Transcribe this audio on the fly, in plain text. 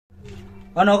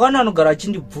Vanhu vakana vanogara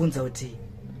vachindibvunza kuti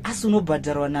asi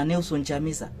unobhadharwa naNelson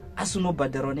Chamisa, asi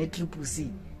unobhadharwa neTriple C.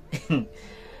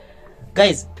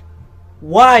 Guys,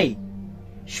 why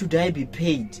should I be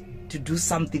paid to do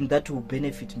something that will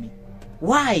benefit me?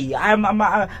 Why?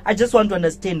 I just want to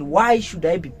understand, why should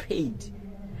I be paid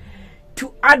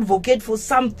to advocate for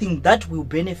something that will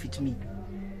benefit me?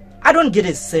 I don't get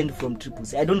a cent from Triple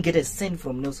C. I don't get a cent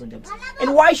from Nelson Chamisa.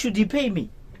 And why should he pay me?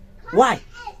 Why?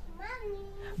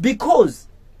 Because,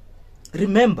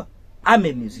 remember, I'm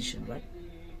a musician, right?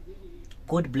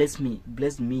 God bless me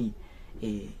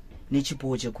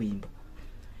nechipo chekuimba.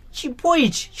 Chipo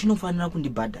ichi chinofanira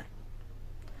kundibhadhara.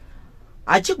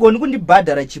 Achigoni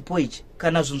kundibhadhara chipo ichi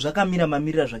kana zvinhu zvakamira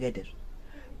mamirira zvakaita izvo.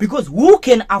 Because who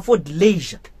can afford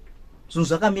leisure? Zvinhu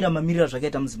zvakamira mamirira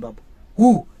zvakaita muZimbabwe.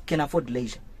 Who can afford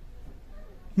leisure?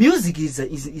 Music is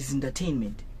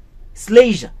entertainment. It's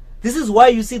leisure. This is why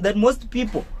you see that most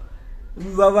people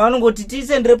vanongoti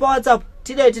tisendere pa WhatsApp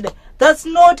today. That's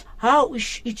not how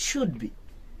it should be.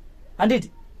 And it,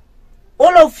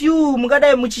 all of you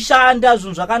mungadai muchishanda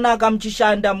zvinhu zvakanaka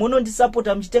muchishanda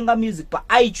munondisupporta muchitenga music pa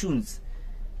iTunes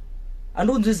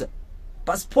andonzwisa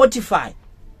pa Spotify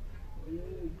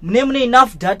mune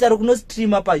enough data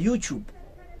rokunostreama pa YouTube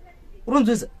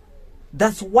unonzwisa.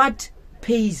 That's what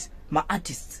pays my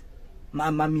artists,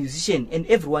 my musician, and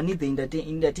everyone in the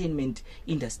entertainment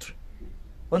industry.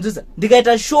 Unonzwisa,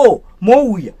 ndikaita show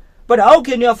mouya, but how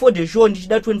can you afford a show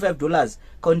ndichida $25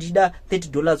 kana ndichida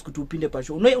 $30 kuti upinde pa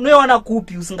show? Unoiwana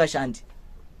kupi usingashandi?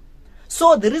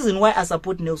 So the reason why I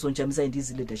support Nelson Chamisa and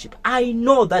his leadership, I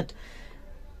know that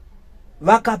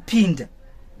vakapinda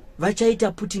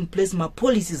vachaita put in place ma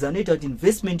policies anoita kuti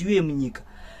investment iwe munyika,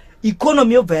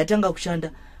 economy yobva yatanga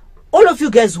kushanda, all of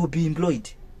you guys will be employed.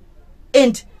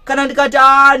 And kana ndikati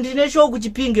ndine show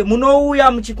kuchipinge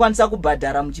munouya muchikwanisa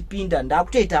kubhadhara muchipinda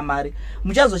ndakutoita mari,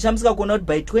 muchazoshamisika kuona kuti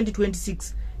by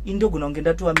 2026 indogona kunge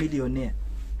ndatova millionaire.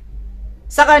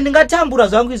 Saka ndingatambura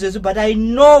zvangu izvezvi, but I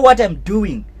know what I'm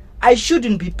doing. I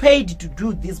shouldn't be paid to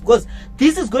do this because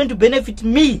this is going to benefit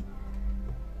me.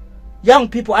 Young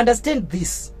people, understand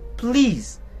this,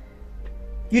 please.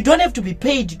 You don't have to be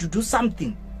paid to do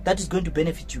something that is going to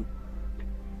benefit you.